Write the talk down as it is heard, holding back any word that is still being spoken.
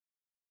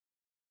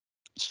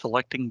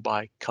Selecting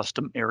by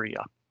custom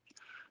area.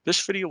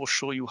 This video will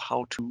show you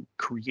how to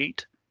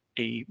create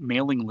a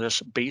mailing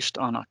list based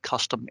on a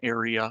custom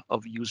area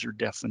of user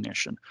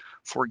definition.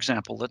 For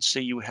example, let's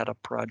say you had a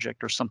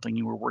project or something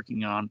you were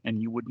working on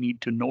and you would need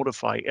to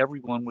notify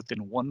everyone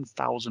within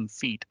 1,000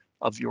 feet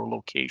of your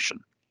location.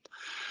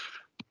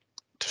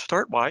 To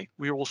start by,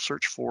 we will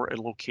search for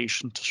a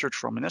location to search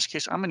from. In this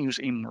case, I'm going to use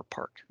Amoner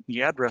Park,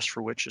 the address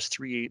for which is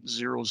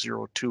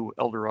 38002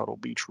 Eldorado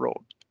Beach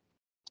Road.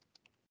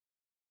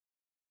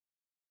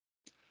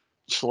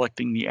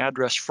 Selecting the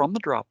address from the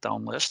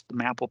drop-down list, the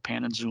map will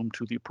pan and zoom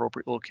to the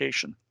appropriate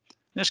location.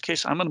 In this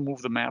case, I'm going to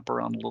move the map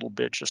around a little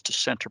bit just to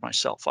center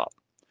myself up.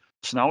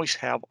 So now we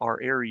have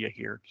our area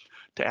here.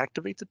 To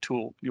activate the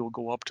tool, you'll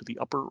go up to the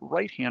upper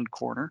right-hand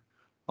corner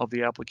of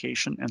the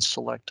application and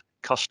select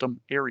Custom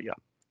Area.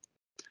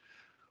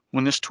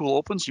 When this tool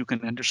opens, you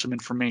can enter some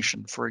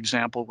information. For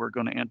example, we're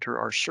going to enter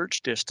our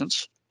search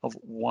distance of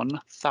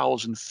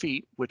 1,000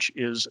 feet, which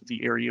is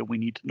the area we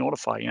need to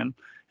notify in.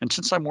 And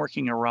since I'm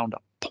working around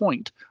a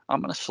point,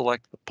 I'm going to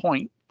select the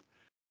point,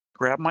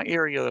 grab my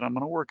area that I'm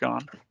going to work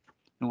on.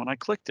 And when I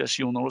click this,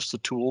 you'll notice the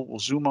tool will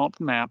zoom out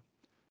the map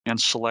and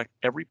select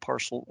every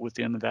parcel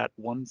within that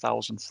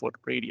 1,000 foot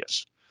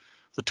radius.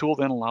 The tool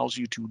then allows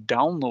you to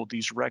download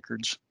these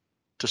records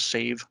to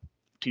save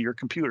to your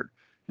computer.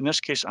 In this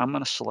case, I'm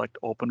going to select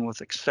Open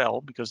with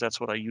Excel because that's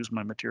what I use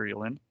my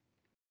material in.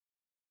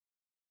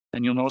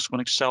 And you'll notice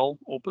when Excel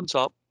opens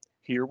up,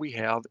 here we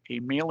have a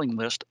mailing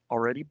list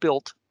already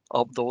built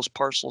of those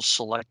parcels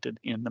selected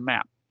in the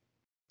map.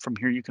 From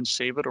here, you can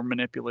save it or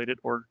manipulate it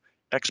or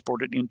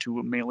export it into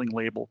a mailing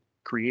label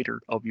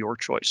creator of your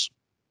choice.